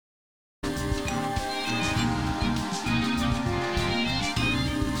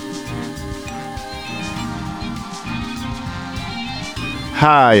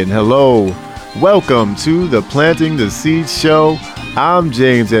Hi and hello. Welcome to the Planting the Seeds Show. I'm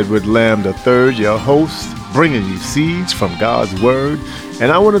James Edward Lamb III, your host, bringing you seeds from God's Word.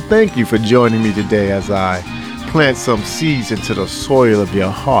 And I want to thank you for joining me today as I plant some seeds into the soil of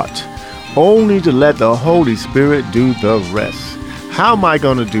your heart, only to let the Holy Spirit do the rest. How am I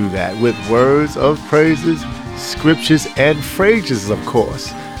going to do that? With words of praises, scriptures, and phrases, of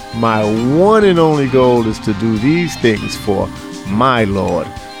course. My one and only goal is to do these things for my Lord,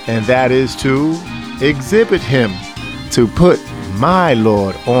 and that is to exhibit Him, to put my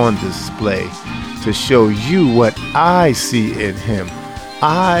Lord on display, to show you what I see in Him.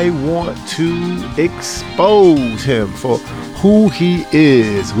 I want to expose Him for who He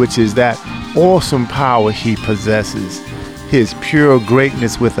is, which is that awesome power He possesses, His pure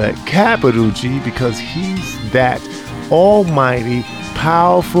greatness with a capital G, because He's that almighty,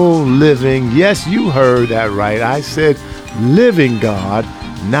 powerful, living, yes, you heard that right, I said living God,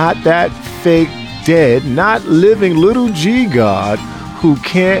 not that fake dead, not living little g God who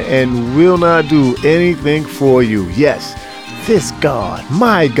can't and will not do anything for you. Yes, this God,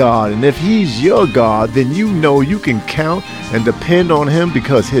 my God, and if He's your God, then you know you can count and depend on Him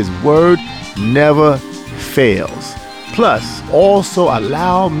because His word never fails. Plus, also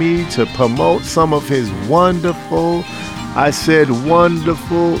allow me to promote some of His wonderful, I said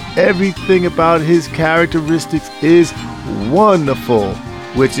wonderful, everything about His characteristics is wonderful,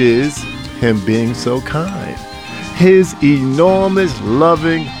 which is Him being so kind, His enormous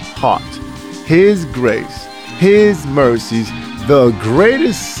loving heart, His grace, His mercies, the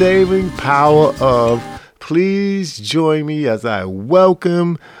greatest saving power of. Please join me as I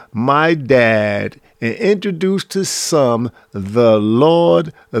welcome my dad and introduce to some the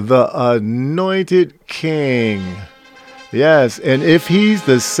Lord, the anointed King. Yes, and if He's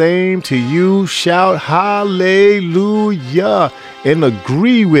the same to you, shout hallelujah and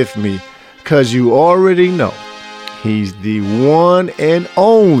agree with me, because you already know He's the one and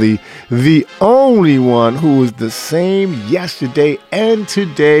only, the only one who is the same yesterday and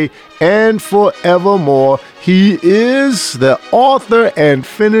today and forevermore. He is the author and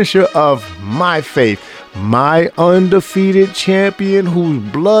finisher of my faith, my undefeated champion whose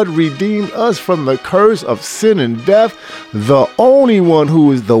blood redeemed us from the curse of sin and death, the only one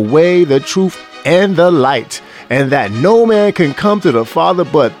who is the way, the truth, and the light, and that no man can come to the Father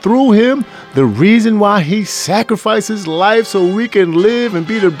but through Him, the reason why He sacrificed His life so we can live and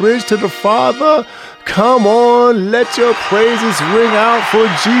be the bridge to the Father. Come on, let your praises ring out for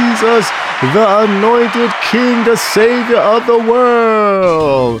Jesus, the anointed King, the Savior of the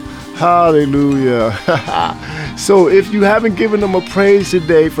world. Hallelujah. So if you haven't given Him a praise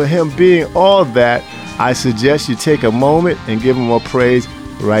today for Him being all that, I suggest you take a moment and give Him a praise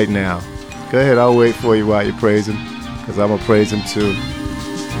right now. Go ahead, I'll wait for you while you praise Him, because I'm going to praise Him too.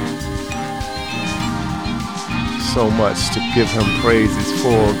 So much to give Him praises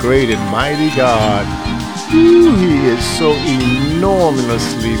for. Great and mighty God. Ooh, He is so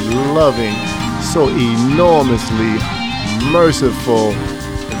enormously loving, so enormously merciful,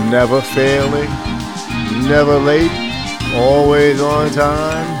 never failing, never late, always on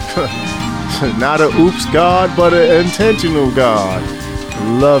time. Not a oops God, but an intentional God.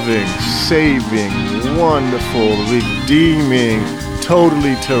 Loving, saving, wonderful, redeeming,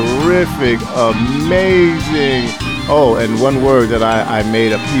 totally terrific, amazing. Oh, and one word that I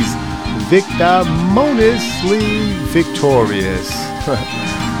made up, He's victoriously victorious.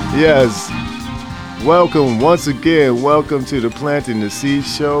 Yes. Welcome once again. Welcome to the Planting the Seed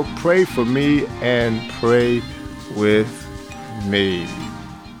Show. Pray for me and pray with me.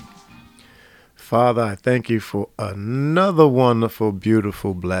 Father, I thank You for another wonderful,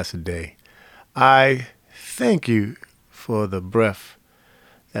 beautiful, blessed day. I thank You for the breath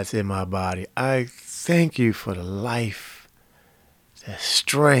that's in my body. I thank You for the life, the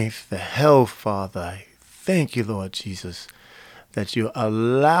strength, the health, Father. I thank You, Lord Jesus, that You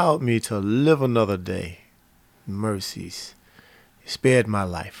allowed me to live another day. Mercies. You spared my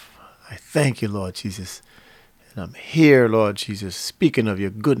life. I thank You, Lord Jesus. And I'm here, Lord Jesus, speaking of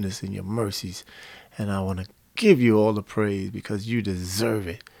Your goodness and Your mercies. And I want to give You all the praise because You deserve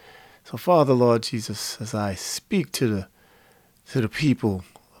it. So, Father, Lord Jesus, as I speak to the people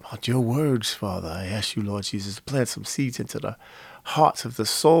about Your words, Father, I ask You, Lord Jesus, to plant some seeds into the hearts of the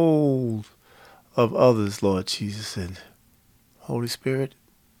souls of others, Lord Jesus. And Holy Spirit,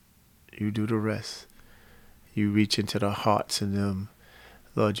 You do the rest. You reach into the hearts in them.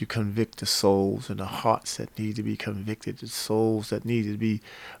 Lord, You convict the souls and the hearts that need to be convicted, the souls that need to be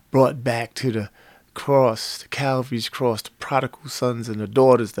brought back to the cross, the Calvary's cross, the prodigal sons and the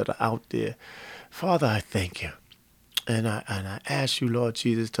daughters that are out there. Father, I thank You. And I ask you, Lord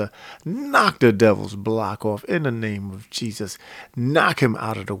Jesus, to knock the devil's block off in the name of Jesus. Knock him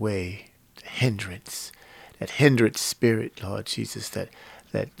out of the way. The hindrance, that hindrance spirit, Lord Jesus, that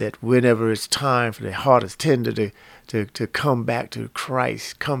whenever it's time for the heart is tender to come back to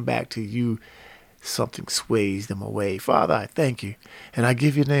Christ, come back to you, something sways them away. Father, I thank you, and I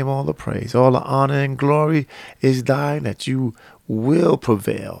give your name all the praise. All the honor and glory is thine, that you will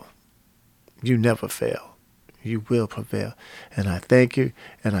prevail. You never fail. You will prevail. And I thank you,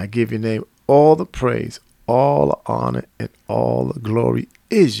 and I give your name all the praise, all the honor, and all the glory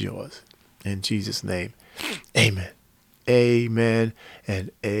is yours. In Jesus' name, amen. Amen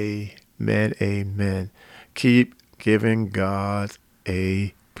and amen. Amen. Keep giving God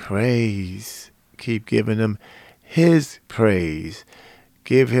a praise. Keep giving him his praise.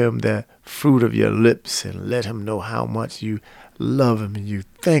 Give him the fruit of your lips and let him know how much you love him and you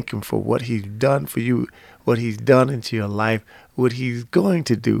thank him for what he's done for you, what he's done into your life, what he's going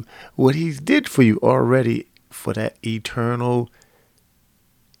to do, what he's did for you already, for that eternal,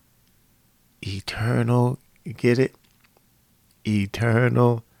 you get it?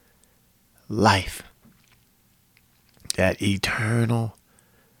 Eternal life. That eternal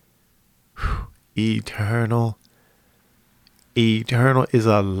is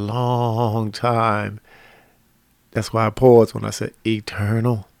a long time. That's why I paused when I said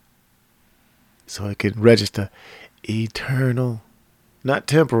eternal, so it can register. Eternal, not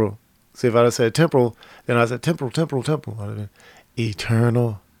temporal. See, if I had said temporal, then I said temporal.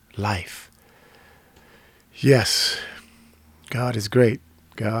 Eternal life. Yes, God is great.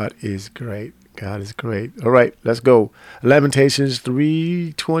 God is great. God is great. All right, let's go. Lamentations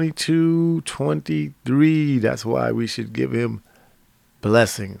 3:22-23. That's why we should give him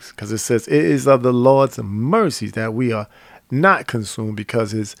blessings, because it says, it is of the Lord's mercies that we are not consumed,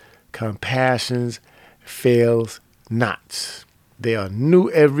 because his compassions fails not. They are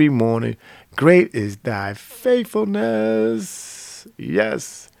new every morning. Great is thy faithfulness.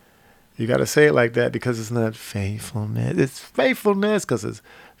 Yes. You got to say it like that, because it's not faithfulness. It's faithfulness, because his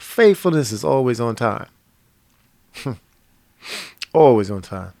faithfulness is always on time. Always on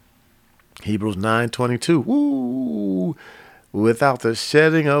time. Hebrews 9:22. Woo! Without the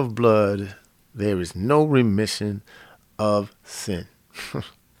shedding of blood, there is no remission of sin.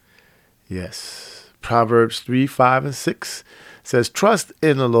 Yes. Proverbs 3:5-6 says, trust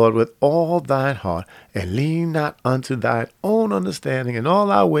in the Lord with all thine heart, and lean not unto thine own understanding. In all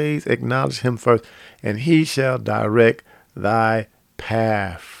thy ways acknowledge him first, and he shall direct thy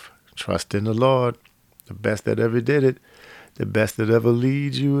path. Trust in the Lord, the best that ever did it, the best that ever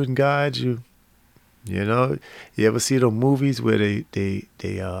leads you and guides you. You know, you ever see the movies where you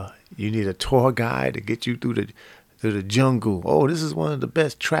need a tour guide to get you through the jungle? Oh, this is one of the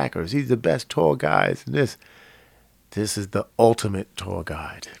best trackers. He's the best tour guides. And this is the ultimate tour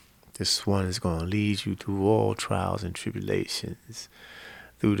guide. This one is going to lead you through all trials and tribulations,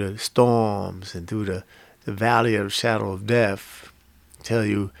 through the storms and through the valley of the shadow of death. Tell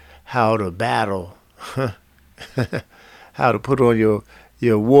you how to battle, how to put on your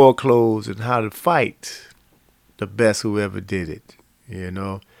war clothes and how to fight. The best who ever did it. You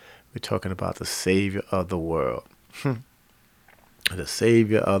know, we're talking about the Savior of the world. The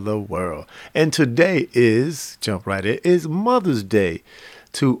Savior of the world. And today is, jump right in, is Mother's Day.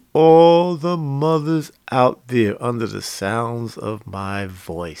 To all the mothers out there under the sounds of my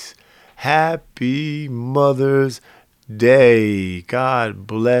voice, happy Mother's Day. God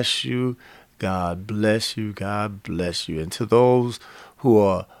bless you. God bless you. God bless you. And to those who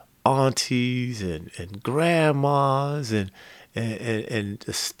are aunties and grandmas and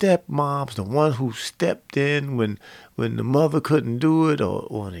the stepmoms, the one who stepped in when the mother couldn't do it,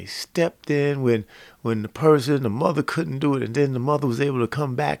 or they stepped in when the mother couldn't do it, and then the mother was able to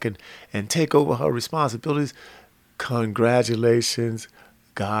come back and take over her responsibilities. Congratulations.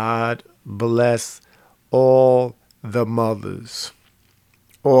 God bless all the mothers.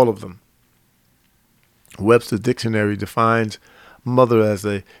 All of them. Webster's Dictionary defines mother as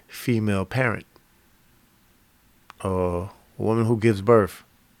a female parent, or a woman who gives birth.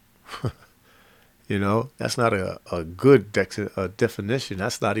 You know, that's not a good definition.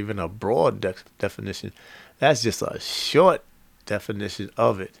 That's not even a broad definition. That's just a short definition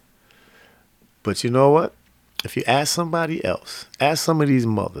of it. But you know what? If you ask somebody else, ask some of these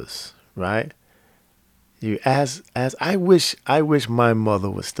mothers, right? You ask I wish my mother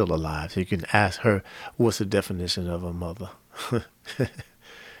was still alive. So you can ask her, what's the definition of a mother?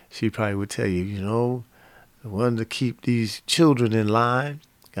 She probably would tell you, you know, the one to keep these children in line.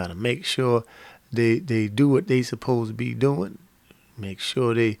 Got to make sure they do what they supposed to be doing. Make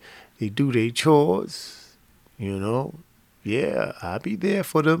sure they do their chores. You know, yeah, I'll be there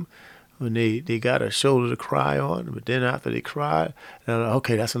for them when they got a shoulder to cry on. But then after they cry, I'm like,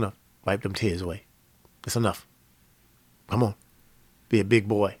 okay, that's enough. Wipe them tears away. That's enough. Come on, be a big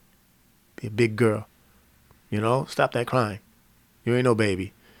boy, be a big girl. You know, stop that crying. You ain't no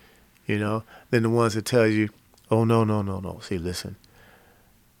baby. You know. Then the ones that tell you, oh no, no, no, no. See, listen,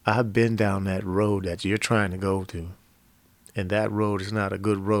 I've been down that road that you're trying to go to, and that road is not a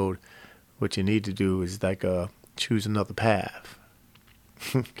good road. What you need to do is like choose another path.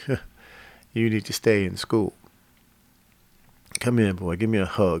 You need to stay in school. Come here, boy. Give me a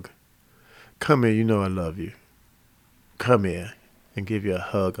hug. Come here. You know I love you. Come here and give you a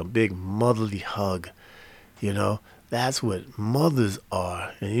hug, a big motherly hug. You know, that's what mothers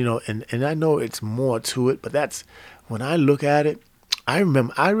are. And, you know, and I know it's more to it, but that's when I look at it, I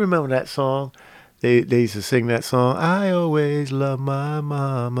remember that song. They used to sing that song. I always love my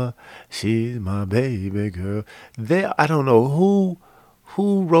mama. She's my baby girl. I don't know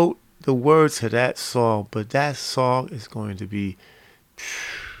who wrote the words to that song, but that song is going to be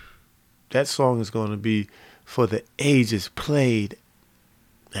for the ages, played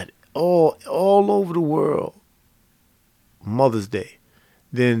at all over the world. Mother's Day.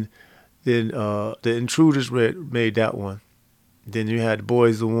 Then the Intruders made that one. Then you had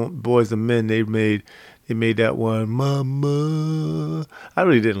Boys the Men. They made that one, Mama. I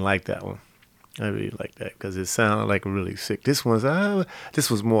really didn't like that one. I really liked that because it sounded like really sick. This was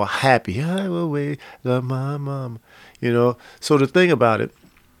more happy. I will wait, love my mama. You know. So the thing about it,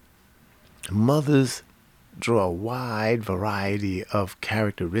 mothers draw a wide variety of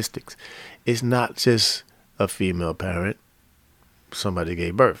characteristics. It's not just a female parent. Somebody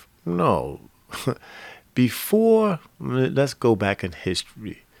gave birth. No. Let's go back in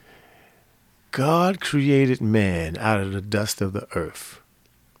history. God created man out of the dust of the earth,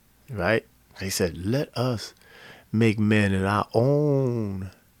 right? He said, let us make man in our own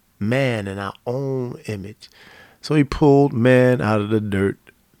image. So he pulled man out of the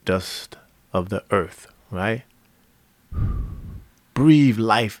dust of the earth, right? Breathed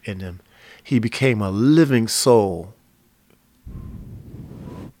life in him. He became a living soul.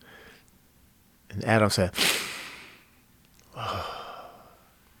 And Adam said, oh.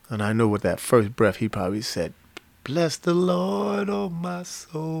 And I know with that first breath, he probably said, bless the Lord, oh my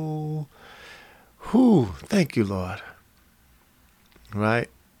soul. Whew, thank you, Lord. Right?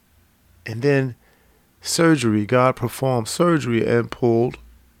 And then surgery, God performed surgery and pulled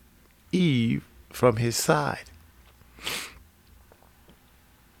Eve from his side.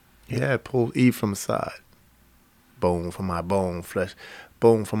 Yeah, pulled Eve from his side. Bone from my bone,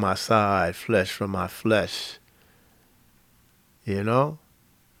 bone from my side, flesh from my flesh. You know?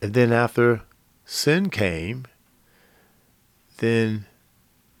 And then after sin came, then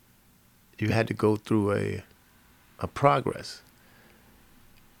you had to go through a progress.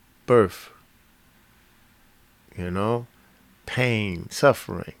 Birth. You know? Pain,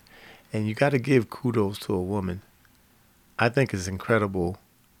 suffering. And you got to give kudos to a woman. I think it's incredible.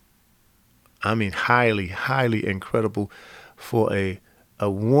 I mean, highly, highly incredible for a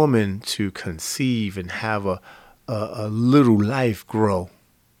woman to conceive and have a little life grow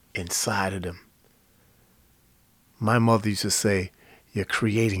inside of them. My mother used to say, you're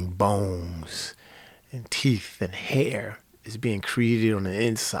creating bones and teeth and hair is being created on the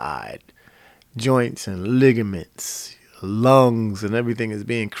inside. Joints and ligaments, lungs and everything is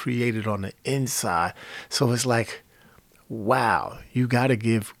being created on the inside. So it's like, wow, you got to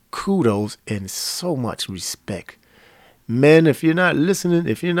give kudos and so much respect. Men, if you're not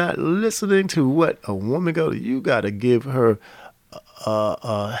listening to what a woman goes, you got to give her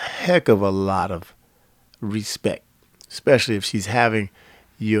a heck of a lot of respect, especially if she's having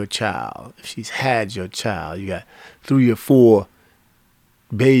your child. If she's had your child, you got 3 or 4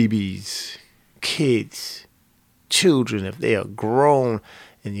 babies, kids, children, if they are grown,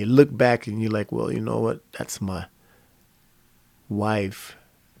 and you look back and you're like, well, you know what? That's my wife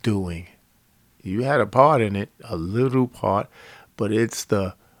doing. You had a part in it, a little part, but it's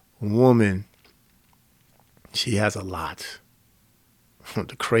the woman. She has a lot.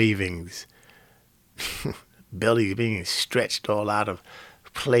 The cravings, belly being stretched all out of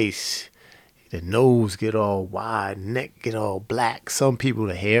place. The nose get all wide, neck get all black. Some people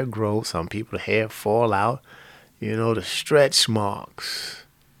the hair grows, some people the hair fall out. You know, the stretch marks,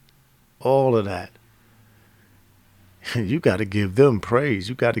 all of that. You got to give them praise.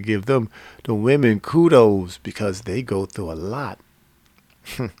 You got to give them, the women, kudos because they go through a lot.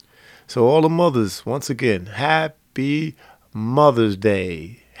 So all the mothers, once again, happy Mother's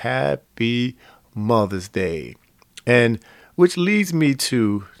Day. Happy Mother's Day. And Which leads me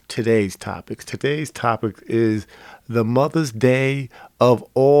to today's topic. Today's topic is the Mother's Day of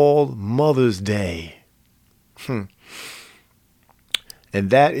all Mother's Day. And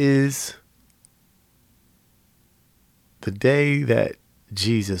that is the day that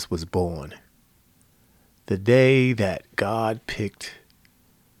Jesus was born. The day that God picked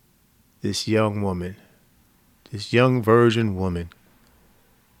this young woman, this young virgin woman,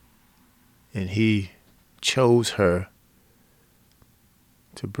 and he chose her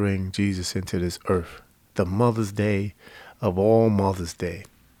to bring Jesus into this earth. The Mother's Day of all Mother's Day.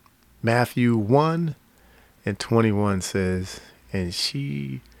 Matthew 1:21 says, "And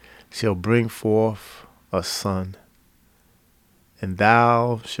she shall bring forth a son, and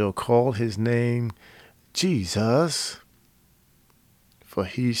thou shalt call his name Jesus, for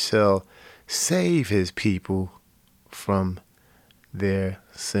he shall save his people from their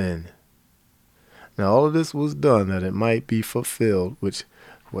sin." Now all of this was done that it might be fulfilled, which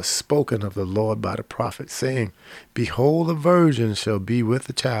was spoken of the Lord by the prophet, saying, "Behold, a virgin shall be with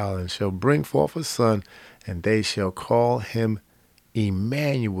a child, and shall bring forth a son, and they shall call him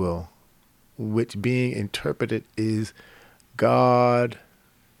Emmanuel," which being interpreted is God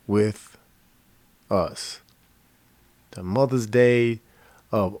with us. The Mother's Day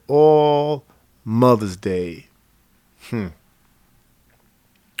of all Mother's Day.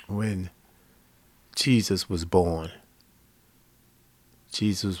 When Jesus was born.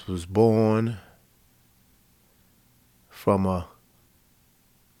 Jesus was born from a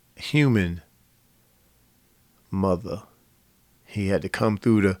human mother. He had to come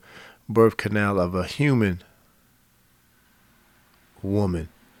through the birth canal of a human woman.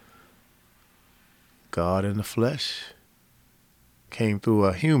 God in the flesh came through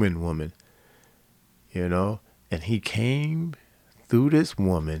a human woman, and he came through this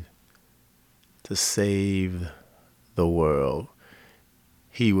woman to save the world.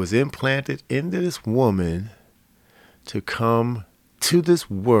 He was implanted into this woman to come to this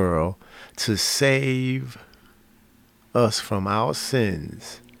world to save us from our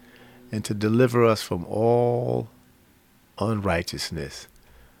sins and to deliver us from all unrighteousness.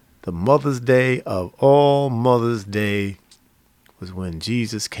 The Mother's Day of all Mother's Day was when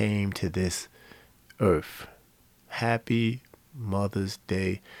Jesus came to this earth. Happy Mother's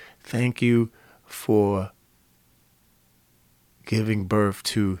Day. Thank you for giving birth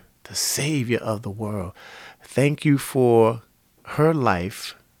to the Savior of the world. Thank you for her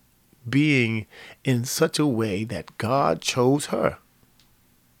life being in such a way that God chose her.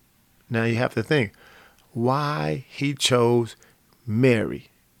 Now you have to think why he chose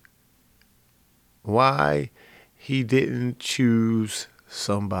Mary. Why he didn't choose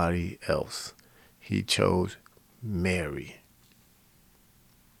somebody else. He chose Mary.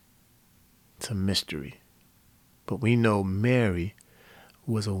 It's a mystery. But we know Mary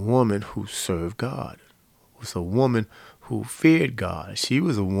was a woman who served God. Was a woman who feared God. She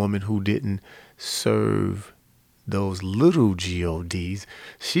was a woman who didn't serve those little gods.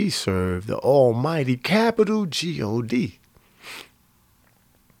 She served the almighty capital God.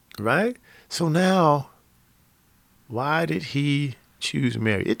 Right? So now, why did he choose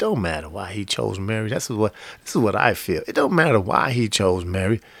Mary? It don't matter why he chose Mary. This is what I feel. It don't matter why he chose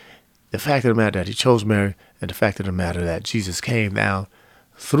Mary. The fact of the matter that he chose Mary, and the fact of the matter that Jesus came down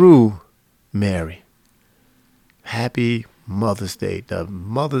through Mary. Happy Mother's Day. The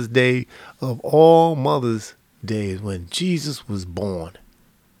Mother's Day of all Mother's Days, when Jesus was born.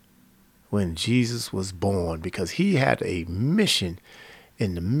 When Jesus was born, because he had a mission,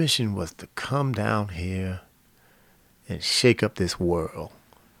 and the mission was to come down here and shake up this world.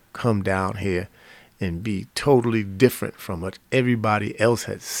 Come down here and be totally different from what everybody else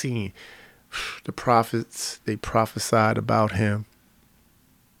had seen. The prophets, they prophesied about him.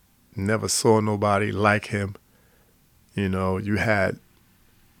 Never saw nobody like him. You had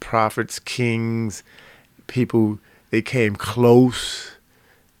prophets, kings, people, they came close.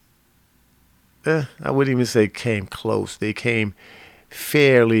 I wouldn't even say came close. They came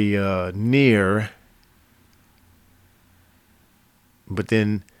fairly near. But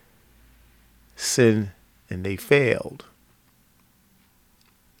then sin and they failed.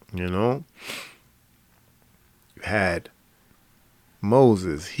 You had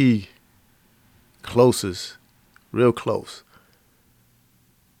Moses, he closest, real close,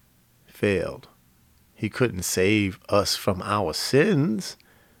 failed. He couldn't save us from our sins.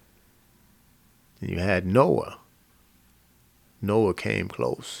 And you had Noah. Noah came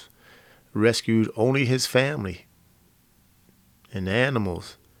close, rescued only his family and the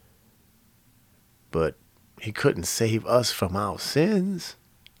animals. But he couldn't save us from our sins.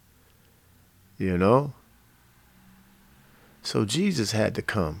 So Jesus had to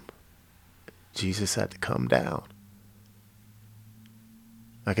come. Jesus had to come down.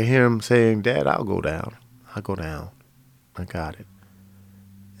 I can hear him saying, Dad, I'll go down. I'll go down. I got it.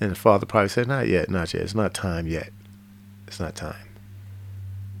 And the father probably said, not yet, not yet. It's not time yet. It's not time.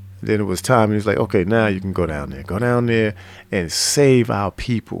 Then it was time, and he's like, okay, now you can go down there. Go down there and save our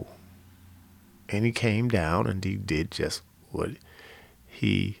people. And he came down, and he did just what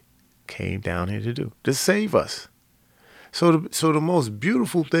he came down here to do, to save us. So the most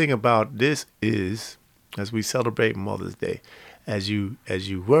beautiful thing about this is, as we celebrate Mother's Day, as you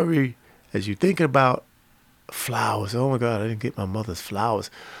worry, as you thinking about flowers. Oh my God, I didn't get my mother's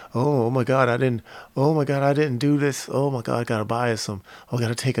flowers. Oh my God, I didn't. Oh my God, I didn't do this. Oh my God, I gotta buy her some. Oh, I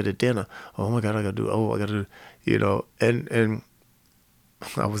gotta take her to dinner. Oh my God, I gotta do. Oh, I gotta do. And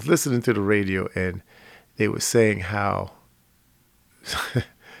I was listening to the radio, and they were saying how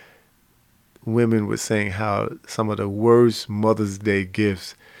women were saying how some of the worst Mother's Day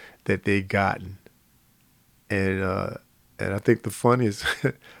gifts that they gotten, and I think the funniest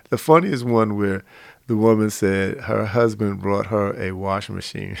the funniest one where the woman said her husband brought her a washing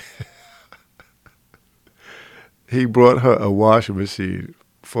machine. He brought her a washing machine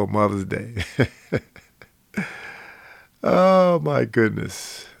for Mother's Day. Oh my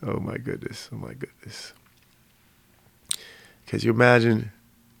goodness. Oh my goodness. Oh my goodness. Can you imagine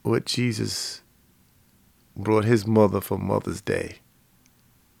what Jesus brought his mother for Mother's Day?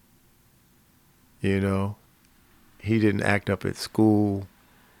 You know, he didn't act up at school.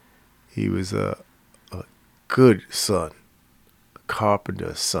 He was a good son, a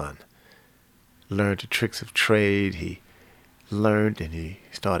carpenter's son. Learned the tricks of trade. He learned, and he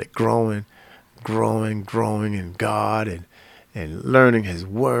started growing in God, and learning his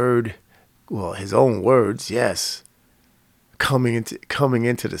word, well, his own words, yes. Coming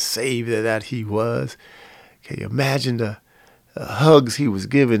into the Savior that he was. Can you imagine the hugs he was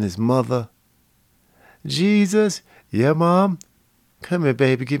giving his mother? Jesus, yeah, Mom, come here,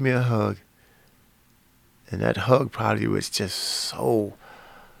 baby, give me a hug. And that hug probably was just so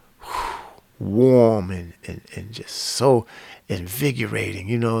warm and just so invigorating.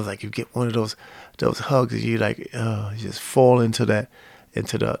 You know, like you get one of those hugs and you like, you just fall into the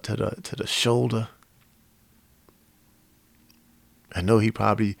shoulder. I know he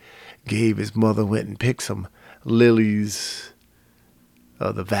probably gave his mother, went and picked some lilies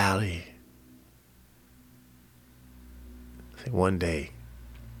of the valley. One day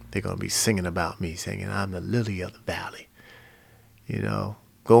they're going to be singing about me, singing, I'm the lily of the valley. You know,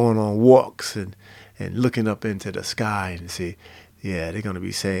 going on walks and looking up into the sky and see, yeah, they're going to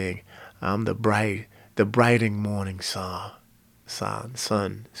be saying, I'm the brighting morning sun.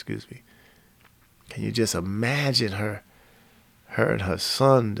 Can you just imagine her and her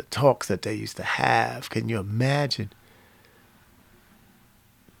son, the talks that they used to have? Can you imagine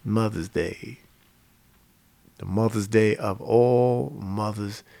Mother's Day? The Mother's Day of all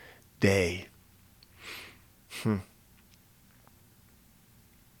Mother's Day. And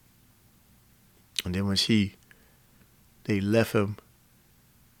then when they left him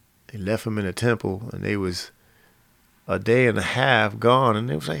in the temple, and they was a day and a half gone, and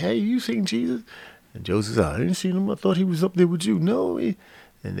they was like, hey, you seen Jesus? And Joseph said, I didn't see him. I thought he was up there with you. No. And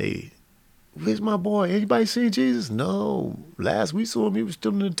they, where's my boy? Anybody seen Jesus? No. Last we saw him, he was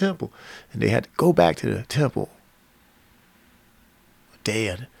still in the temple. And they had to go back to the temple.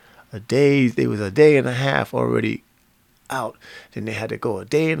 They was a day and a half already out. Then they had to go a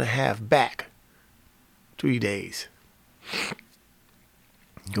day and a half back. 3 days.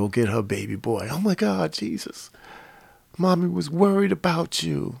 Go get her baby boy. Oh my God, Jesus. Mommy was worried about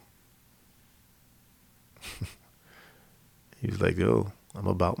you. He was like, oh, I'm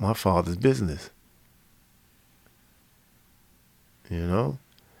about my father's business. You know?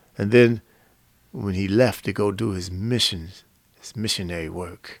 And then when he left to go do his missions, his missionary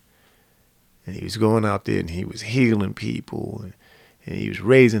work, and he was going out there and he was healing people, and he was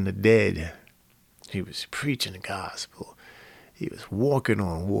raising the dead. He was preaching the gospel. He was walking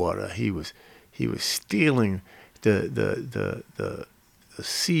on water. He was stealing the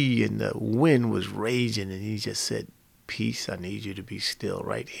sea, and the wind was raging, and he just said, peace, I need you to be still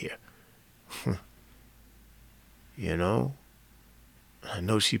right here. You know? I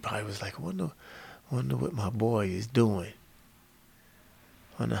know she probably was like, wonder what my boy is doing.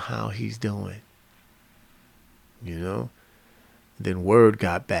 Wonder how he's doing. You know? Then word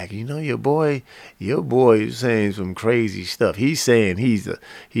got back. Your boy is saying some crazy stuff. He's saying he's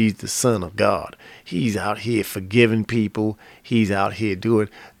the son of God. He's out here forgiving people. He's out here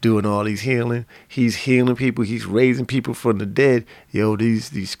doing all these healing. He's healing people. He's raising people from the dead.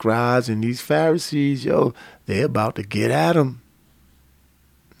 These scribes and these Pharisees, they're about to get at him.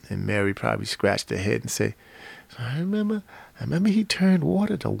 And Mary probably scratched her head and say, I remember he turned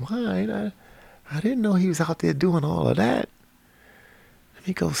water to wine. I didn't know he was out there doing all of that. Let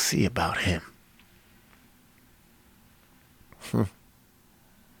me go see about him.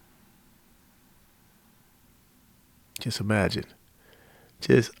 Just imagine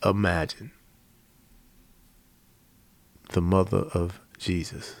the mother of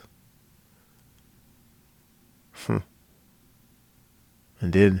Jesus. And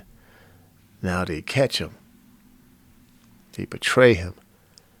then now they catch him. They betray him.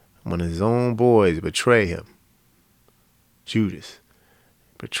 One of his own boys betray him. Judas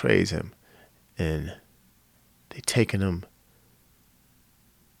betrays him, and they taking him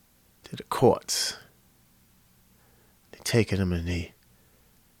to the courts. They taking him and they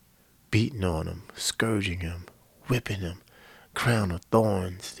beating on him, scourging him, whipping him, crown of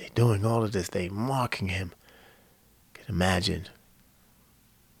thorns. They doing all of this. They mocking him. You can imagine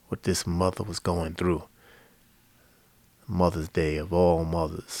what this mother was going through. Mother's Day of all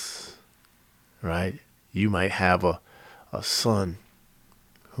mothers, right? You might have a son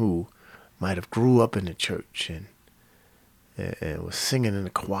who might have grew up in the church and was singing in the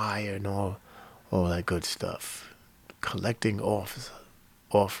choir and all that good stuff, collecting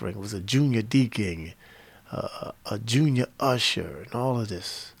offering, was a junior deacon, a junior usher, and all of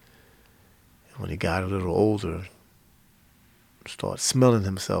this. And when he got a little older, start smelling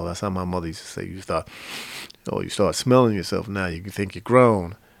himself. That's how my mother used to say. You start smelling yourself now. You can think you're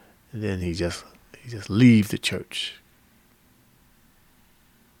grown, and then he just leave the church.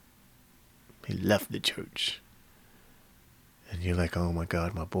 He left the church. And you're like, oh my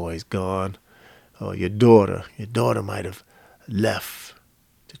God, my boy's gone. Or your daughter might have left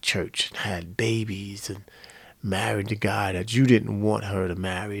the church and had babies and married the guy that you didn't want her to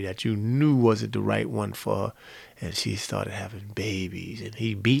marry, that you knew wasn't the right one for her. And she started having babies, and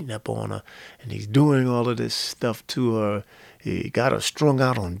he beating up on her, and he's doing all of this stuff to her. He got her strung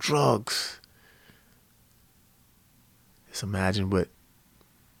out on drugs. Just imagine what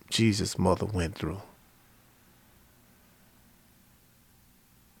Jesus' mother went through.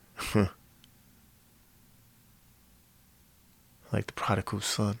 Like the prodigal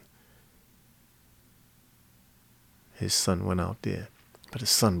son. His son went out there, but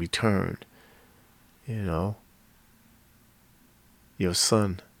his son returned. Your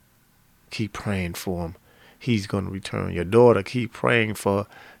son, keep praying for him. He's going to return. Your daughter, keep praying for her.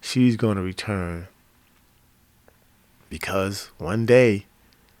 She's going to return. Because one day,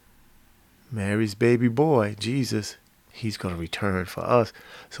 Mary's baby boy, Jesus, he's going to return for us.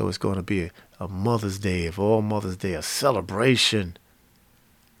 So it's going to be a Mother's Day of all Mother's Day, a celebration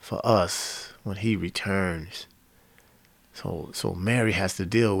for us when he returns. So Mary has to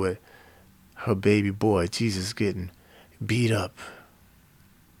deal with her baby boy, Jesus, getting beat up,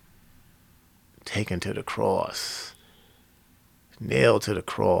 taken to the cross, nailed to the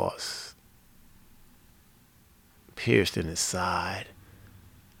cross, pierced in his side.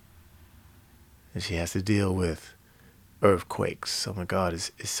 And she has to deal with earthquakes. Oh my God,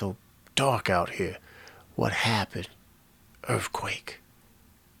 it's so dark out here. What happened? Earthquake.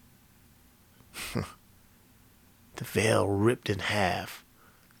 The veil ripped in half.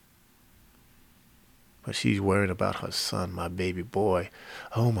 But she's worried about her son, my baby boy.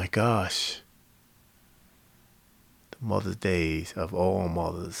 Oh my gosh. The Mother's Days of all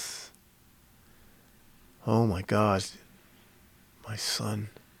mothers. Oh my gosh. My son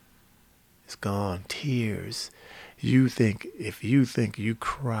is gone. Tears. If you think you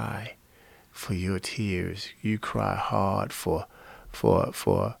cry for your tears, you cry hard for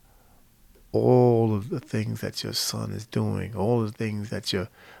all of the things that your son is doing, all the things that your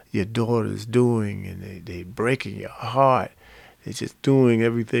daughter is doing, and they breaking your heart. They're just doing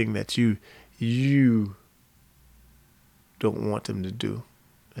everything that you don't want them to do,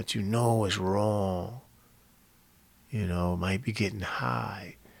 that you know is wrong. Might be getting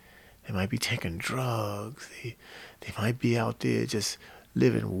high. They might be taking drugs. They might be out there just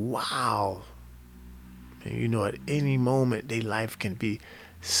living wild. And at any moment their life can be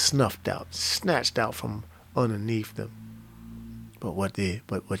snuffed out, snatched out from underneath them. But what you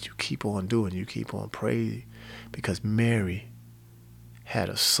keep on doing, you keep on praying, because Mary had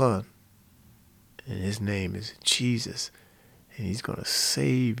a son, and his name is Jesus, and he's going to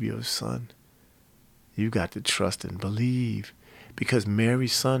save your son. You got to trust and believe, Because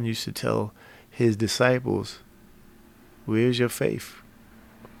Mary's son used to tell his disciples, where's your faith?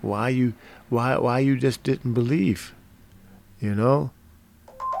 Why you just didn't believe? You know?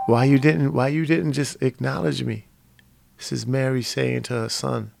 Why you didn't just acknowledge me? This is Mary saying to her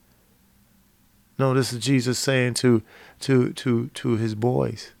son. No, this is Jesus saying to his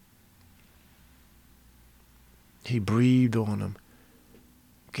boys. He breathed on them,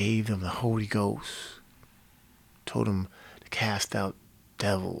 gave them the Holy Ghost, told them to cast out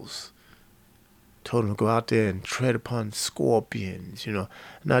devils, told them to go out there and tread upon scorpions,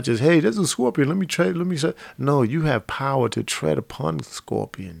 not just, hey, there's a scorpion, let me tread. No, you have power to tread upon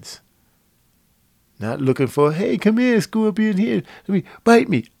scorpions. Not looking for, hey, come here, scorpion, here, let me, bite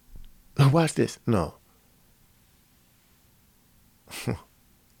me. Watch this. No.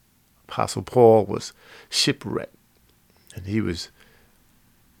 Apostle Paul was shipwrecked, and he was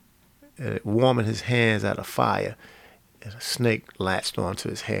warming his hands at a fire, and a snake latched onto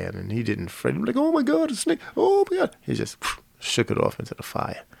his hand, and he didn't fret. He was like, oh my God, a snake, oh my God. He just shook it off into the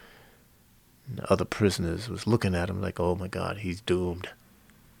fire. And the other prisoners was looking at him like, oh my God, he's doomed.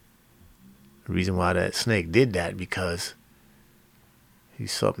 The reason why that snake did that, because he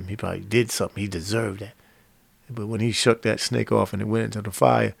probably did something, he deserved that. But when he shook that snake off and it went into the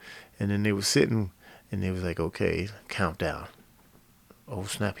fire, and then they were sitting, and they was like, okay, countdown. Oh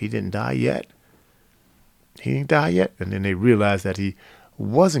snap, he didn't die yet. He didn't die yet. And then they realized that he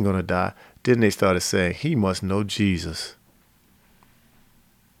wasn't going to die. Then they started saying, he must know Jesus.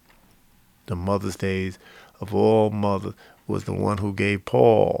 The Mother's Day of all mothers was the one who gave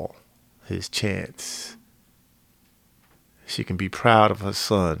Paul his chance. She can be proud of her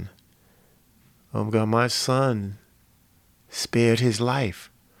son. Oh my God, my son spared his life.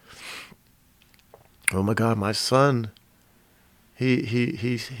 Oh my God, my son,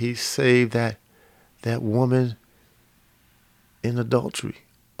 he saved that woman in adultery.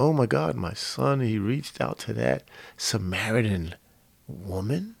 Oh my God, my son, he reached out to that Samaritan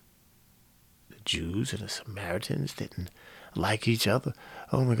woman. The Jews and the Samaritans didn't like each other.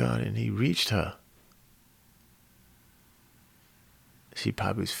 Oh my God, and he reached her. She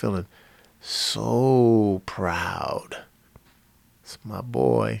probably was feeling so proud. It's my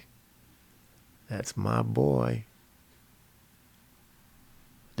boy. That's my boy.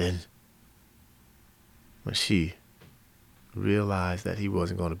 Then, when she realized that he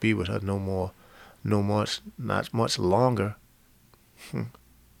wasn't going to be with her not much longer, and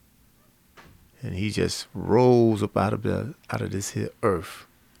he just rose up out of this here earth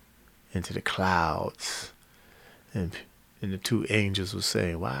into the clouds, and the two angels were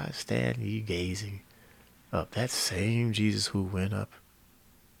saying, why stand ye gazing up? That same Jesus who went up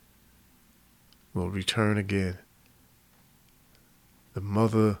will return again. The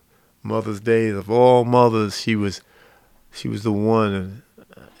Mother's Day of all mothers, she was the one,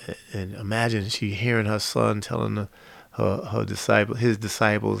 and imagine she hearing her son telling his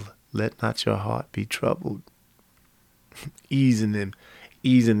disciples, let not your heart be troubled, easing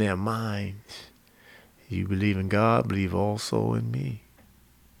their minds. You believe in God, believe also in me.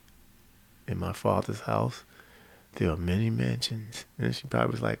 In my Father's house, there are many mansions. And she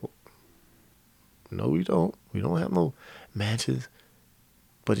probably was like, no, we don't. We don't have no mansions.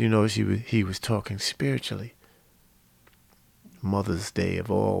 But he was talking spiritually. Mother's Day of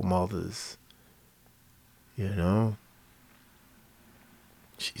all mothers.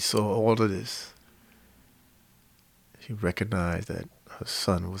 She saw all of this. She recognized that her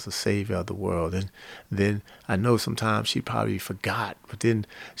son was the savior of the world. And then I know sometimes she probably forgot, but then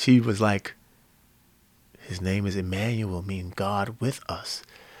she was like, his name is Emmanuel, meaning God with us.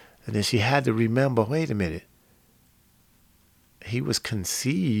 And then she had to remember, wait a minute, he was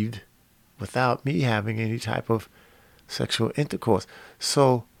conceived without me having any type of sexual intercourse.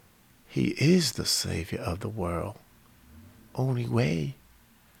 So he is the savior of the world. Only way.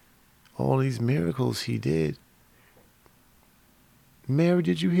 All these miracles he did. Mary,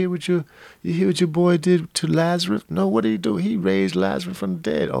 did you hear what your boy did to Lazarus? No, what did he do? He raised Lazarus from the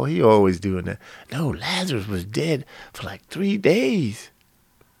dead. Oh, he always doing that. No, Lazarus was dead for like 3 days.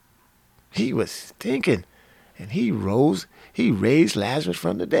 He was stinking. And he raised Lazarus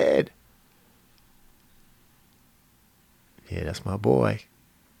from the dead. Yeah, that's my boy.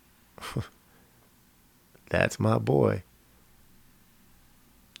 That's my boy.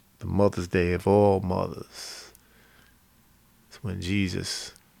 The Mother's Day of all mothers. It's when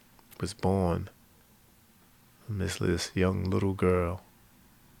Jesus was born. This young little girl.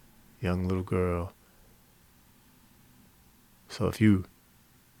 So if you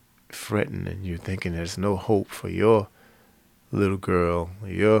fretting and you're thinking there's no hope for your little girl,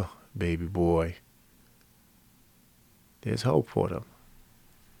 your baby boy, There's hope for them.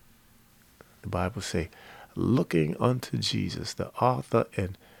 The Bible say, looking unto Jesus, the author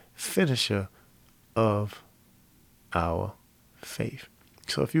and finisher of our faith.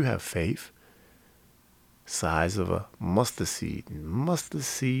 So if you have faith, size of a mustard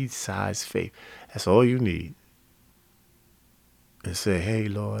seed size faith, that's all you need. And say, hey,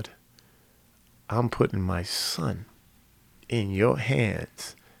 Lord, I'm putting my son in your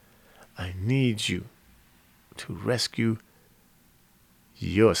hands. I need you to rescue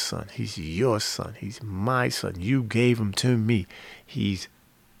your son. He's your son. He's my son. You gave him to me. He's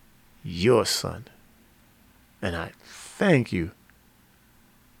your son. And I thank you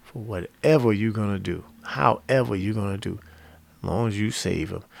for whatever you're going to do, however you're going to do, as long as you save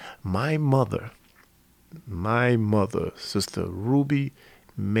him. My mother, Sister Ruby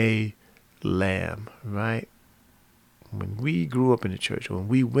May Lamb, right? When we grew up in the church, when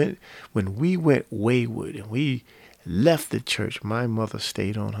we went wayward and we left the church, my mother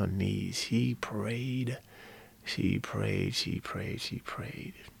stayed on her knees. She prayed.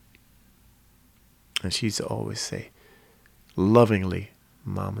 And she used to always say, lovingly,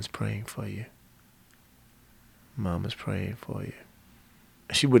 Mama's praying for you. Mama's praying for you.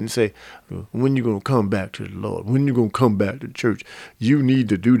 She wouldn't say, when you going to come back to the Lord? When you going to come back to church? You need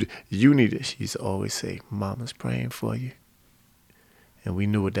to do this. You need it. She used to always say, Mama's praying for you. And we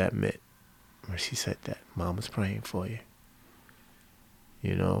knew what that meant when she said that. Mama's praying for you.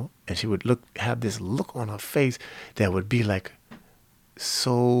 You know? And she would have this look on her face that would be like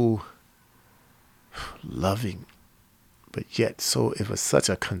so loving. But yet, so it was such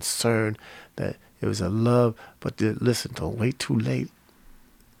a concern that it was a love. But listen, don't wait too late.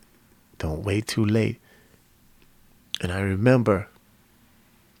 Don't wait too late. And I remember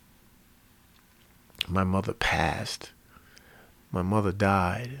my mother passed. My mother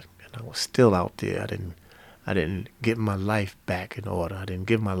died, and I was still out there. I didn't get my life back in order. I didn't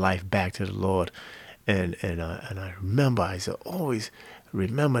give my life back to the Lord. And I remember, I used to always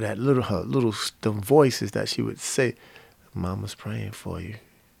remember that the voices that she would say, Mama's praying for you.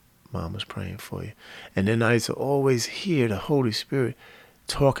 Mama's praying for you. And then I used to always hear the Holy Spirit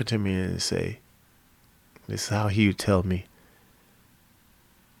talking to me and say, this is how he would tell me,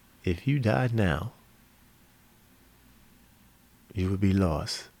 if you died now, you would be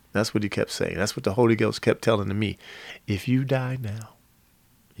lost. That's what he kept saying. That's what the Holy Ghost kept telling to me. If you died now,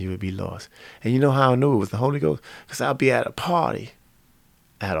 you would be lost. And you know how I knew it was the Holy Ghost? Because I'll be at a party,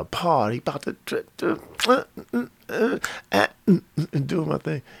 about to do my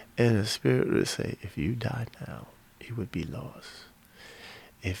thing. And the Spirit would say, if you died now, you would be lost.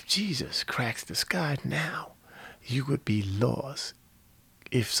 If Jesus cracks the sky now, you would be lost.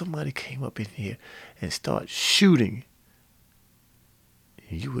 If somebody came up in here and started shooting,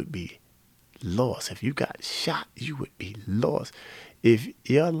 you would be lost. If you got shot, you would be lost. If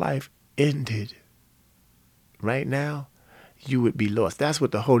your life ended right now, you would be lost. That's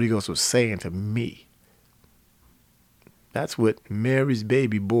what the Holy Ghost was saying to me. That's what Mary's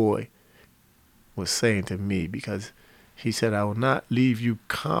baby boy was saying to me, because he said, I will not leave you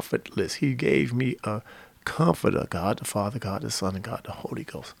comfortless. He gave me a comforter, God the Father, God the Son, and God the Holy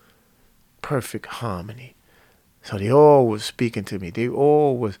Ghost. Perfect harmony. So they all was speaking to me. They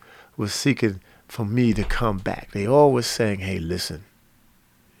all was seeking for me to come back. They all was saying, hey, listen.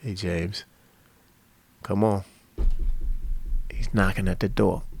 Hey, James, come on. He's knocking at the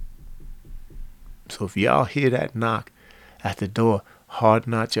door. So if y'all hear that knock at the door,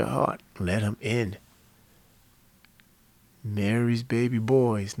 harden not your heart. Let him in. Mary's baby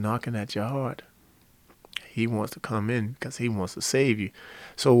boy is knocking at your heart. He wants to come in because he wants to save you.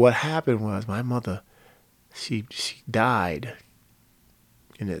 So what happened was my mother, she died.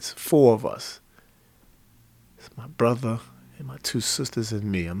 And it's 4 of us. It's my brother and my 2 sisters and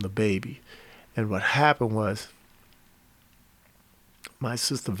me. I'm the baby. And what happened was my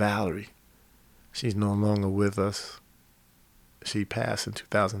sister Valerie, she's no longer with us. She passed in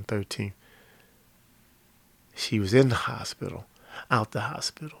 2013. She was in the hospital, out the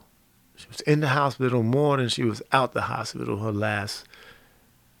hospital. She was in the hospital more than she was out the hospital her last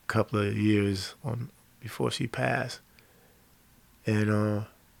couple of years before she passed. And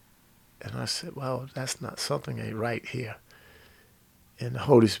I said, well, that's not something ain't right here. And the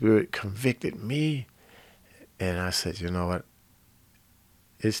Holy Spirit convicted me. And I said, you know what?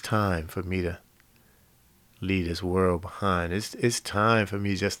 It's time for me to leave this world behind. It's time for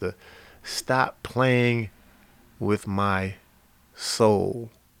me just to stop playing with my soul,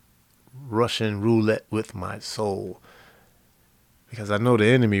 Russian roulette with my soul. Because I know the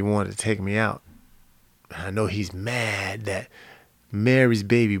enemy wanted to take me out. I know he's mad that Mary's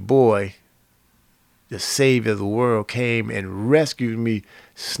baby boy the Savior of the world came and rescued me,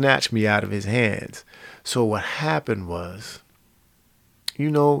 snatched me out of his hands. So what happened was,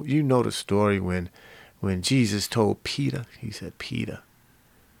 you know the story when Jesus told Peter, he said, Peter,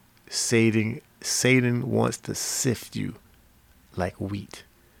 Satan wants to sift you like wheat.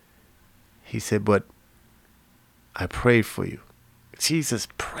 He said, but I prayed for you. Jesus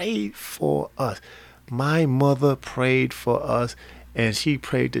prayed for us. My mother prayed for us, and she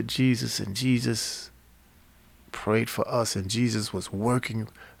prayed to Jesus, and Jesus prayed for us, and Jesus was working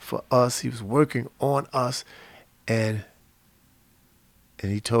for us. He was working on us, and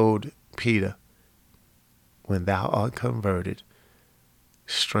he told Peter, when thou art converted,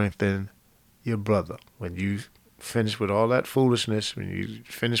 strengthen your brother. When you finish with all that foolishness, when you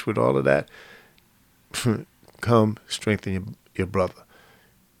finish with all of that, come strengthen your brother.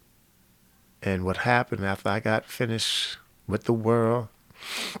 And what happened after I got finished with the world,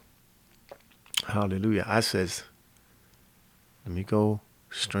 hallelujah, I says, let me go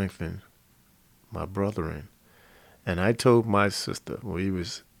strengthen my brethren. And I told my sister, we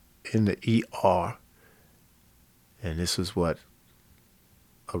was in the ER, and this was what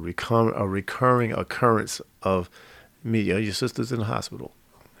a recurring occurrence of me. Your sister's in the hospital.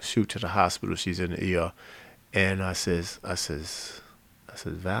 Shoot to the hospital. She's in the ER. And I says,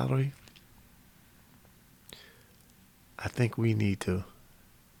 Valerie, I think we need to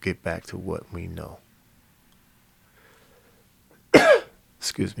get back to what we know.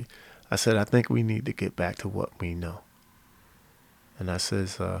 Excuse me. I said, I think we need to get back to what we know. And I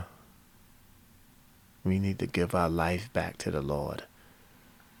says, we need to give our life back to the Lord.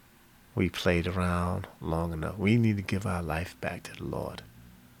 We played around long enough. We need to give our life back to the Lord.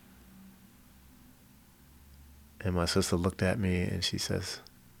 And my sister looked at me and she says,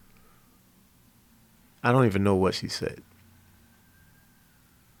 I don't even know what she said.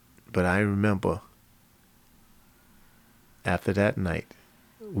 But I remember after that night,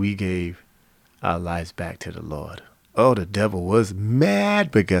 we gave our lives back to the Lord. Oh, the devil was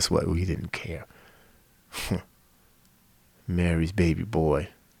mad, but guess what? We didn't care. Mary's baby boy,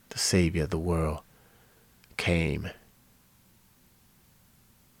 the Savior of the world, came,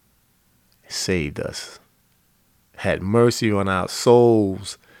 saved us, had mercy on our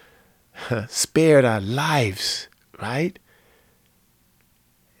souls, spared our lives, right?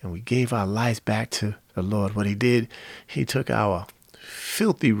 And we gave our lives back to the Lord. What he did, he took our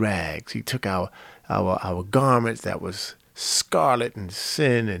filthy rags. He took our garments that was scarlet and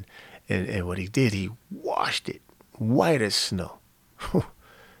sin, and what he did, he washed it white as snow.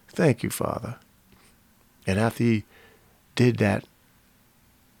 Thank you, Father. And after he did that,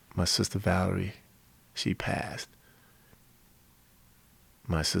 my sister Valerie, she passed.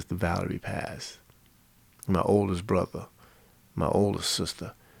 My sister Valerie passed. My oldest brother, my oldest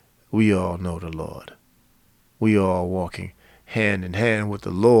sister, we all know the Lord. We all walking hand in hand with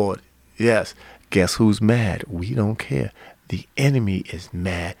the Lord. Yes, guess who's mad? We don't care. The enemy is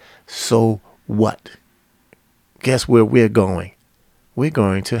mad. So what? Guess where we're going? We're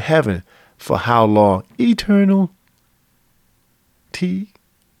going to heaven. For how long? Eternal.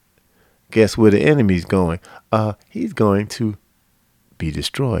 Guess where the enemy's going? He's going to be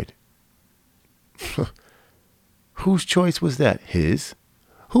destroyed. Whose choice was that? His.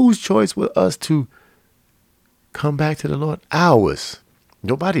 Whose choice was us to come back to the Lord? Ours.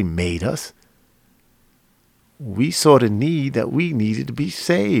 Nobody made us. We saw the need that we needed to be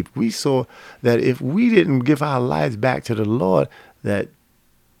saved. We saw that if we didn't give our lives back to the Lord, that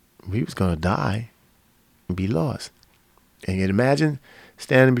we was going to die and be lost. And you can imagine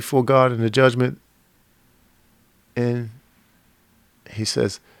standing before God in the judgment, and he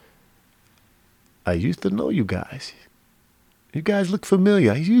says, I used to know you guys. You guys look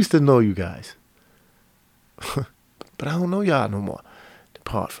familiar. I used to know you guys. But I don't know y'all no more.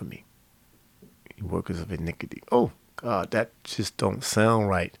 Depart from me, you workers of iniquity. Oh, God, that just don't sound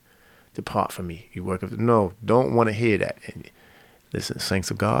right. Depart from me, you workers. No, don't want to hear that. And listen,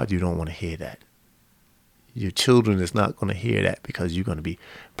 saints of God, you don't want to hear that. Your children is not going to hear that because you're going to be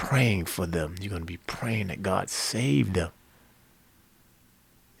praying for them. You're going to be praying that God save them.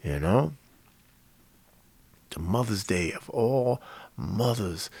 You know? The Mother's Day of all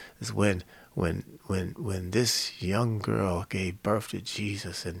mothers is when this young girl gave birth to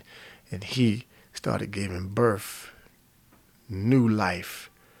Jesus, and he started giving birth, new life,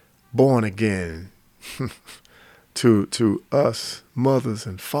 born again, to us mothers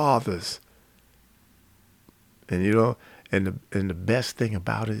and fathers. And you know, and the best thing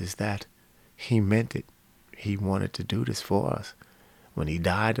about it is that he meant it. He wanted to do this for us. When he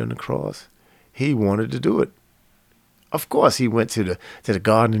died on the cross, he wanted to do it. Of course, he went to the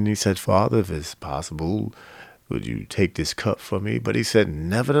garden and he said, Father, if it's possible, would you take this cup from me? But he said,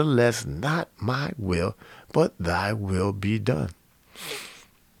 nevertheless, not my will, but thy will be done.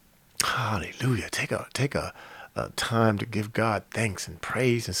 Hallelujah. Take a time to give God thanks and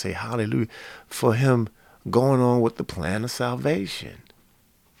praise and say hallelujah for him going on with the plan of salvation.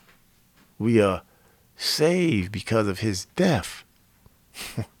 We are saved because of his death.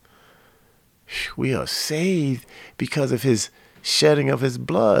 We are saved because of his shedding of his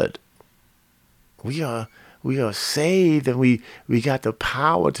blood. We are saved, and we got the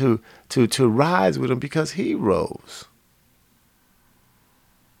power to rise with him because he rose.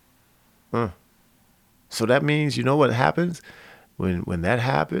 So that means, you know what happens when that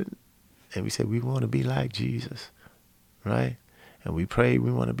happened, and we say we want to be like Jesus, right? And we pray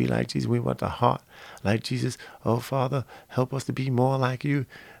we want to be like Jesus. We want the heart like Jesus. Oh, Father, help us to be more like you.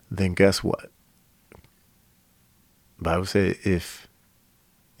 Then guess what? The Bible says, if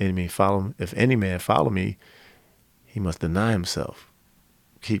any man follow me, he must deny himself,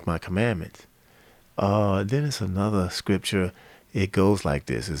 keep my commandments. Then it's another scripture. It goes like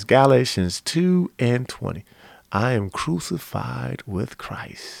this. It's Galatians 2:20. I am crucified with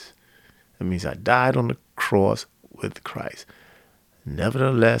Christ. That means I died on the cross with Christ.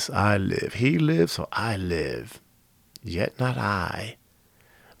 Nevertheless, I live. He lives, so I live. Yet not I,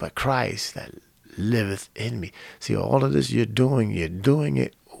 but Christ that liveth in me. See, all of this you're doing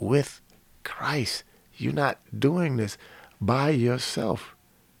it with Christ. You're not doing this by yourself.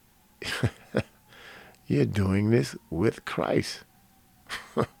 You're doing this with Christ.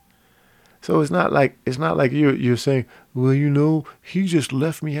 So it's not like you're saying, well, he just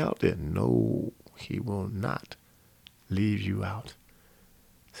left me out there. No, he will not leave you out.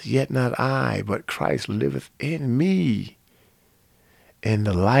 Yet not I, but Christ liveth in me. In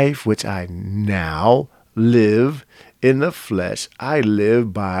the life which I now live in the flesh, I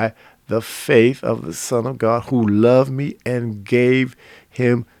live by the faith of the Son of God who loved me and gave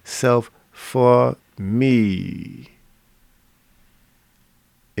himself for me.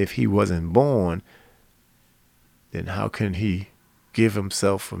 If he wasn't born, then how can he give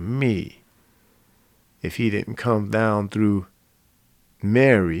himself for me? If he didn't come down through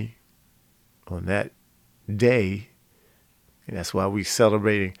Mary on that day, and that's why we're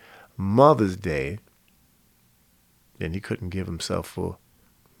celebrating Mother's Day, then he couldn't give himself for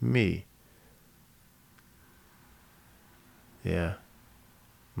me. Yeah,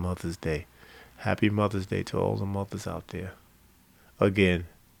 Mother's Day. Happy Mother's Day to all the mothers out there. Again,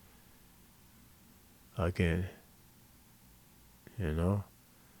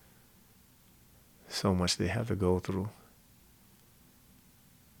 so much they have to go through.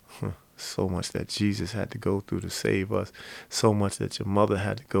 So much that Jesus had to go through to save us. So much that your mother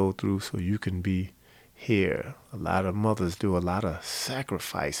had to go through so you can be here. A lot of mothers do a lot of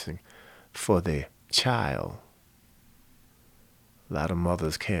sacrificing for their child. A lot of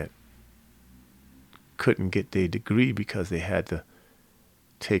mothers couldn't get their degree because they had to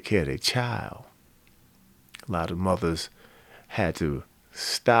take care of their child. A lot of mothers had to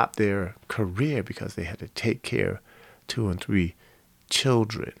stop their career because they had to take care of 2 and 3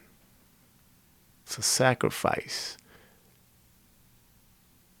 children. It's a sacrifice.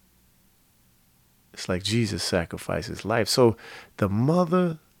 It's like Jesus sacrificed his life. So the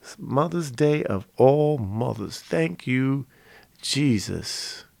Mother's Day of all mothers, thank you,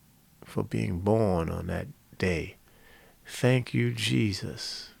 Jesus, for being born on that day. Thank you,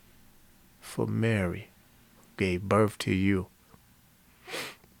 Jesus, for Mary, who gave birth to you.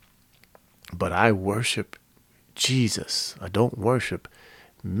 But I worship Jesus. I don't worship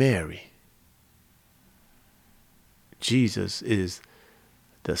Mary. Jesus is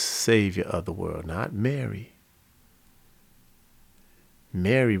the Savior of the world, not Mary.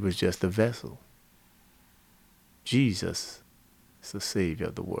 Mary was just a vessel. Jesus is the Savior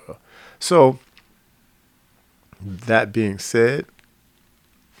of the world. So, that being said,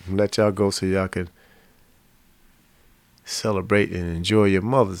 let y'all go so y'all can celebrate and enjoy your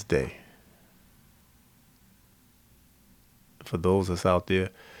Mother's Day. For those that's out there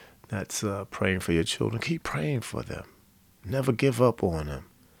that's praying for your children, keep praying for them. Never give up on them.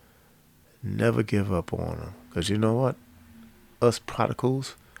 Never give up on them. Because you know what? Us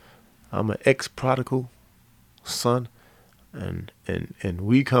prodigals, I'm an ex-prodigal son, and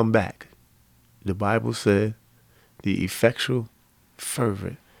we come back. The Bible said the effectual,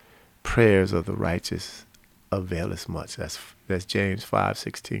 fervent prayers of the righteous availeth much. That's James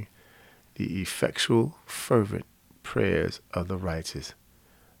 5:16. The effectual, fervent prayers of the righteous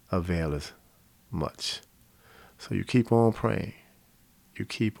availeth much. So you keep on praying. You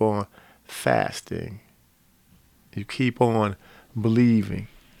keep on fasting. You keep on believing.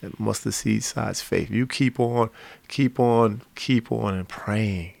 That mustard seed size faith. You keep on and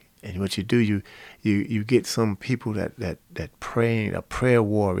praying. And what you do, you get some people that praying, a prayer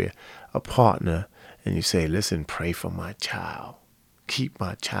warrior, a partner, and you say, listen, pray for my child. Keep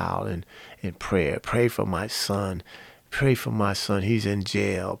my child in prayer. Pray for my son. Pray for my son. He's in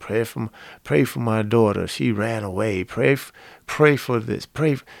jail. Pray for my daughter. She ran away. Pray for this.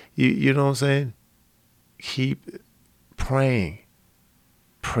 You know what I'm saying? Keep praying.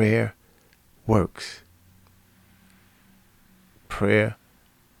 Prayer works. Prayer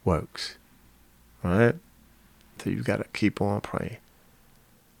works. Right? So you got to keep on praying.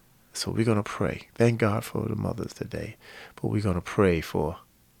 So we're going to pray. Thank God for the mothers today. But we're going to pray for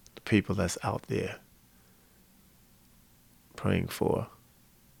the people that's out there. Praying for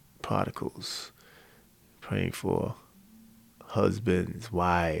prodigals. Praying for husbands,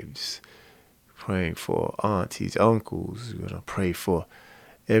 wives. Praying for aunties, uncles. We're going to pray for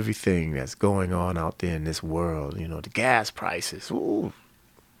everything that's going on out there in this world. You know, the gas prices. Ooh.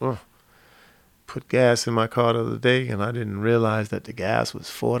 Put gas in my car the other day, and I didn't realize that the gas was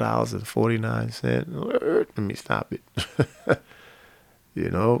 $4.49. Let me stop it. You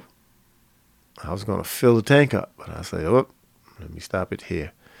know, I was going to fill the tank up, but I said, oh, let me stop it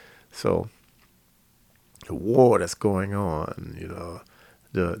here. So the war that's going on, you know,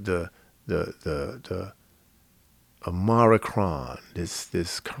 the Omicron, this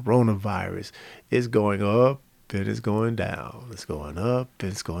coronavirus is going up. It is going down. It's going up.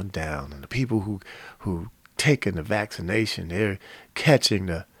 It's going down. And the people who taking the vaccination, they're catching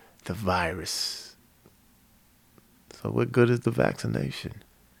the virus. So what good is the vaccination?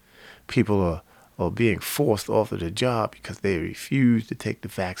 People are being forced off of the job because they refuse to take the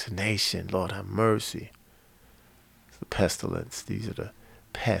vaccination. Lord have mercy. It's the pestilence. These are the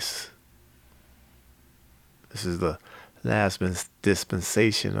pests. This is the last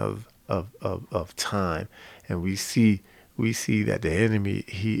dispensation of time. And we see that the enemy,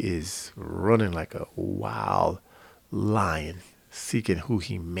 he is running like a wild lion, seeking who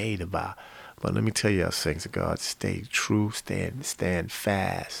he may devour. But let me tell you, saints of God, stay true, stand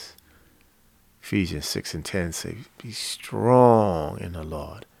fast. Ephesians 6:10 say, be strong in the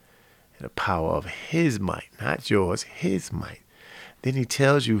Lord, in the power of his might, not yours, his might. Then he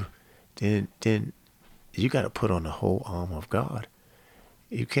tells you, then you got to put on the whole armor of God.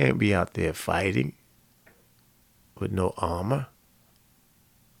 You can't be out there fighting with no armor.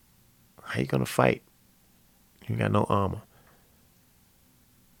 How you going to fight? You got no armor.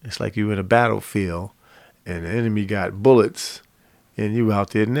 It's like you in a battlefield and the enemy got bullets and you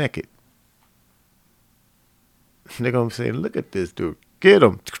out there naked. They're going to say, look at this dude. Get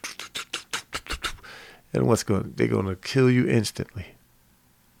him. And they're going to kill you instantly.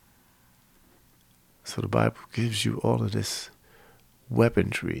 So the Bible gives you all of this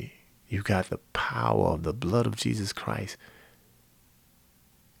weaponry. You got the power of the blood of Jesus Christ.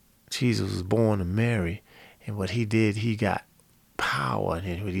 Jesus was born of Mary, and what he did, he got power,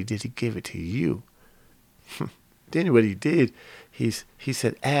 and what he did, he gave it to you. Then what he did, he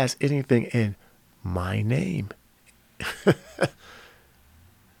said, ask anything in my name.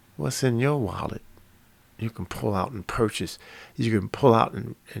 What's in your wallet? You can pull out and purchase. You can pull out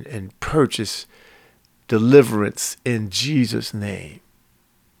and purchase deliverance in Jesus' name.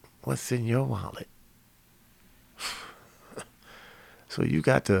 What's in your wallet? So you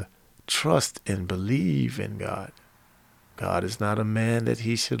got to trust and believe in God. God is not a man that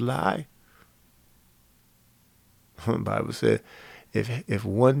he should lie. The Bible said, if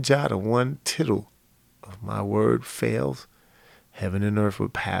one jot or one tittle of my word fails, heaven and earth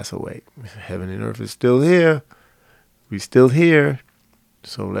would pass away. Heaven and earth is still here. We're still here.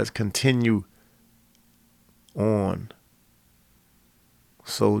 So let's continue on.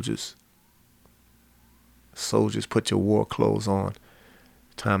 Soldiers, put your war clothes on.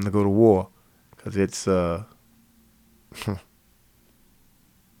 Time to go to war, because it's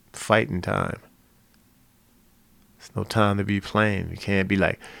fighting time. It's no time to be playing. You can't be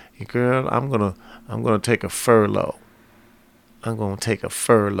like, girl, I'm gonna take a furlough. I'm gonna take a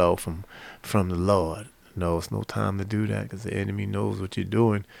furlough from the Lord. No, it's no time to do that, because the enemy knows what you're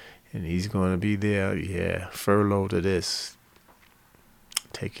doing, and he's gonna be there. Yeah, furlough to this.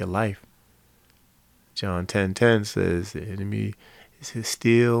 Take your life. John 10:10 says the enemy is to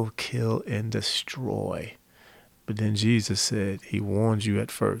steal, kill, and destroy. But then Jesus said, he warned you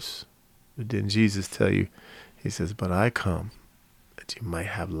at first. But then Jesus tell you, he says, but I come that you might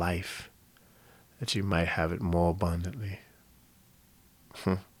have life, that you might have it more abundantly.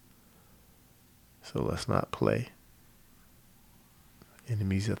 So let's not play.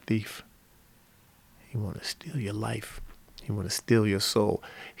 Enemy's a thief. He wants to steal your life. He wants to steal your soul.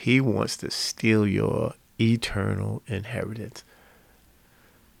 He wants to steal your eternal inheritance.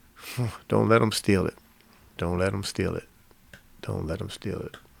 Don't let him steal it. Don't let him steal it. Don't let him steal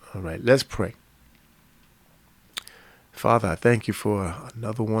it. All right, let's pray. Father, I thank you for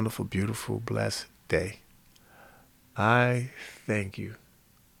another wonderful, beautiful, blessed day. I thank you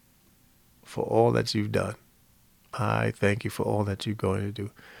for all that you've done. I thank you for all that you're going to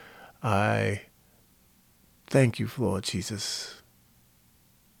do. I thank you, Lord Jesus,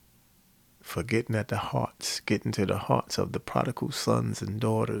 for getting to the hearts of the prodigal sons and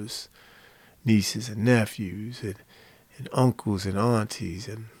daughters, nieces and nephews, and uncles and aunties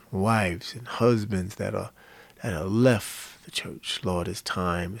and wives and husbands that are left the church. Lord, it's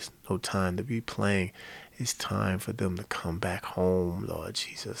time. It's no time to be playing. It's time for them to come back home, Lord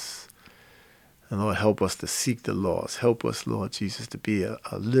Jesus. And Lord, help us to seek the lost. Help us, Lord Jesus, to be a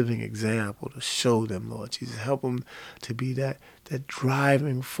living example, to show them, Lord Jesus. Help them to be that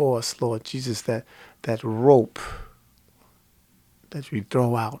driving force, Lord Jesus, that rope that we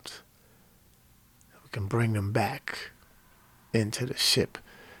throw out. That we can bring them back into the ship.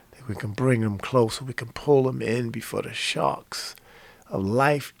 That we can bring them closer. We can pull them in before the sharks of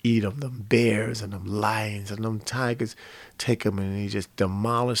life eat them bears and them lions and them tigers take them and they just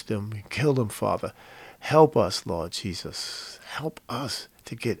demolish them and kill them, Father. Help us, Lord Jesus. Help us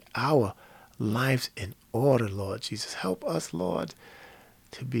to get our lives in order, Lord Jesus. Help us, Lord,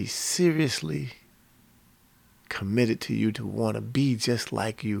 to be seriously committed to you, to want to be just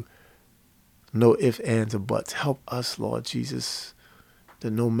like you. No ifs, ands, or buts. Help us, Lord Jesus,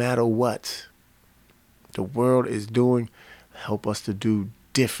 that no matter what the world is doing, help us to do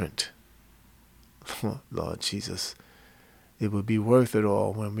different. Lord Jesus, it would be worth it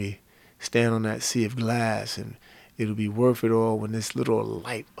all when we stand on that sea of glass, and it'll be worth it all when this little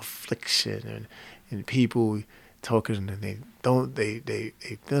light affliction and people talking and they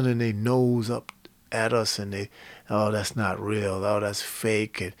thumbing their nose up at us and that's not real, that's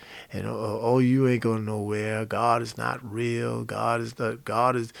fake, and you ain't going nowhere. God is not real. God is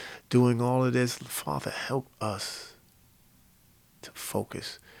doing all of this. Father, help us to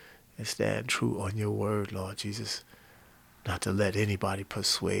focus and stand true on your word, Lord Jesus. Not to let anybody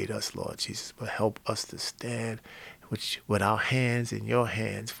persuade us, Lord Jesus, but help us to stand with our hands in your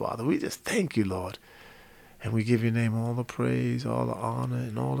hands, Father. We just thank you, Lord. And we give your name all the praise, all the honor,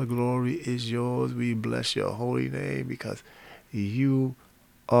 and all the glory is yours. We bless your holy name because you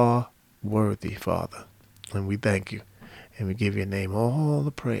are worthy, Father. And we thank you. And we give your name all the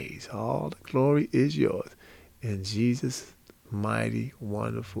praise. All the glory is yours. In Jesus' mighty,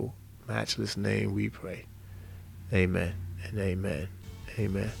 wonderful, matchless name we pray. Amen and amen.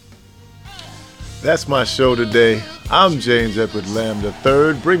 Amen. That's my show today. I'm James Edward Lamb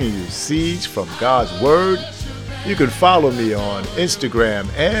III, bringing you seeds from God's Word. You can follow me on Instagram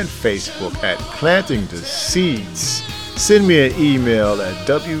and Facebook at Planting the Seeds. Send me an email at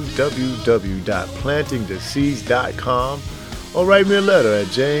www.plantingtheseeds.com or write me a letter at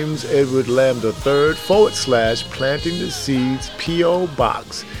James Edward Lamb III /Planting the Seeds, P.O.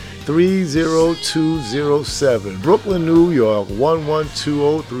 Box 30207, Brooklyn, New York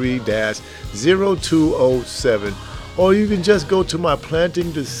 11203-0207. Or you can just go to my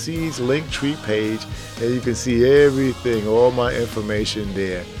Planting the Seeds Linktree page and you can see everything, all my information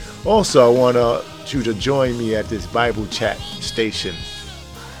there. Also, I want you to join me at this Bible chat station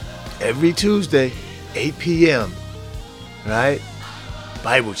every Tuesday, 8 p.m., right?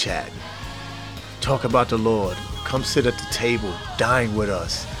 Bible chat. Talk about the Lord. Come sit at the table. Dine with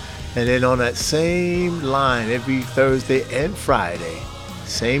us. And then on that same line every Thursday and Friday,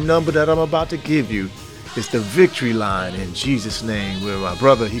 same number that I'm about to give you, is the victory line in Jesus' name, where my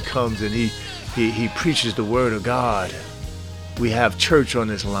brother, he comes and he preaches the word of God. We have church on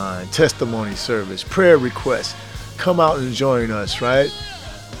this line, testimony service, prayer requests. Come out and join us, right?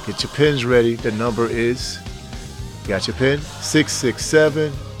 Get your pens ready. The number is, got your pen?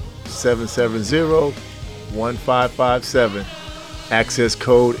 667-770-1557. Access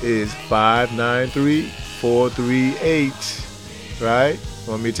code is 593438. Right?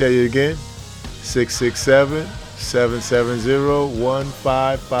 Want me to tell you again?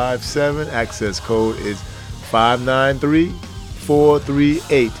 667-770-1557. Access code is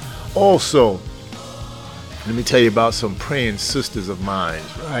 593438. Also, let me tell you about some praying sisters of mine,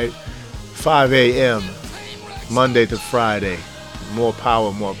 right? 5 a.m. Monday to Friday. More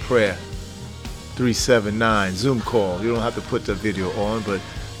power, more prayer. 379 Zoom call. You don't have to put the video on, but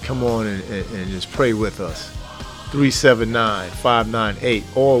come on and just pray with us.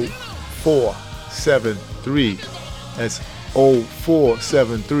 379-598-0473. That's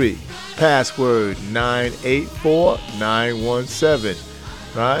 0473. Password 984917.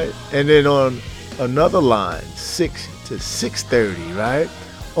 Right? And then on another line, 6 to 6:30, right?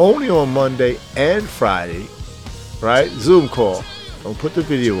 Only on Monday and Friday, right? Zoom call. Don't put the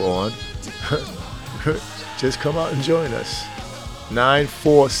video on. Just come out and join us.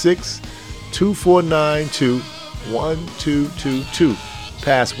 946-2492-1222.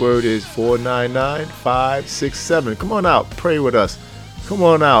 Password is 499567. Come on out. Pray with us. Come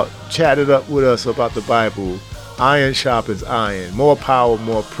on out. Chat it up with us about the Bible. Iron sharpens iron. More power,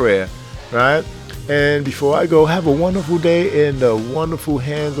 more prayer. Right? And before I go, have a wonderful day in the wonderful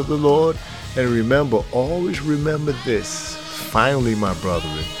hands of the Lord. And remember, always remember this. Finally, my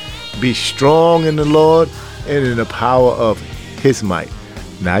brethren, be strong in the Lord and in the power of His might.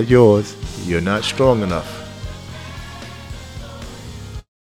 Not yours. You're not strong enough.